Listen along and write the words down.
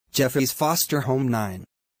Jeffy's Foster Home 9.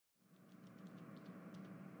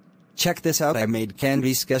 Check this out, I made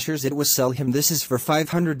candy Skechers, it was sell him, this is for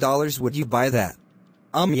 $500, would you buy that?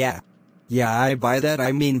 Yeah. Yeah, I buy that,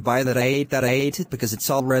 I mean buy that, I ate it because it's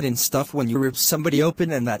all red and stuff when you rip somebody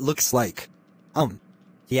open and that looks like.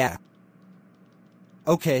 Yeah.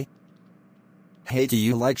 Okay. Hey, do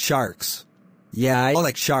you like sharks? Yeah, I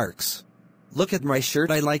like sharks. Look at my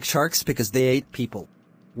shirt, I like sharks because they ate people.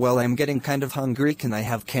 Well, I'm getting kind of hungry, can I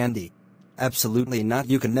have candy? Absolutely not,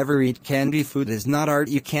 you can never eat candy, food is not art,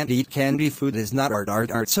 you can't eat candy, food is not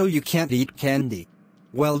art, so you can't eat candy.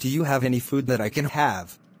 Well, do you have any food that I can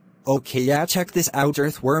have? Okay, yeah, check this out,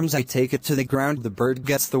 earthworms, I take it to the ground, the bird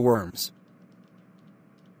gets the worms.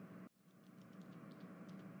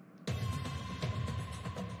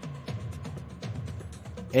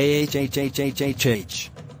 H.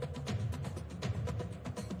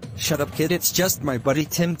 Shut up, kid, it's just my buddy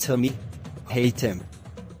Tim. Timmy. Hey, Tim.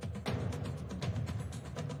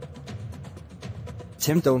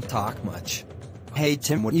 Tim, don't talk much. Hey,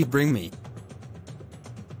 Tim, what you bring me?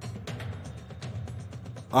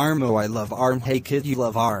 Arm, oh, I love arm. Hey, kid, you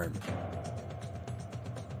love arm.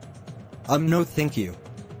 No, thank you.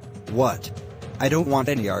 What? I don't want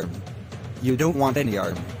any arm. You don't want any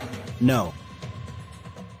arm? No.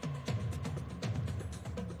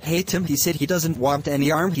 Hey, Tim, he said he doesn't want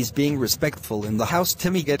any arm, he's being respectful in the house,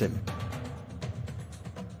 Timmy, get him.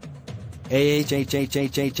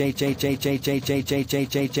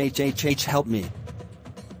 Help me.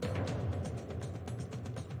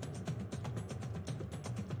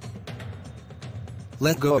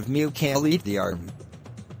 Let go of me, okay, I'll eat the arm.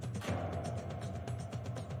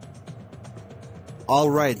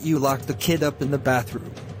 Alright, you locked the kid up in the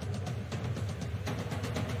bathroom.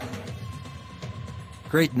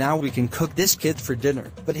 Great, now we can cook this kid for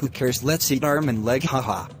dinner, but who cares, let's eat arm and leg,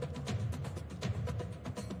 haha.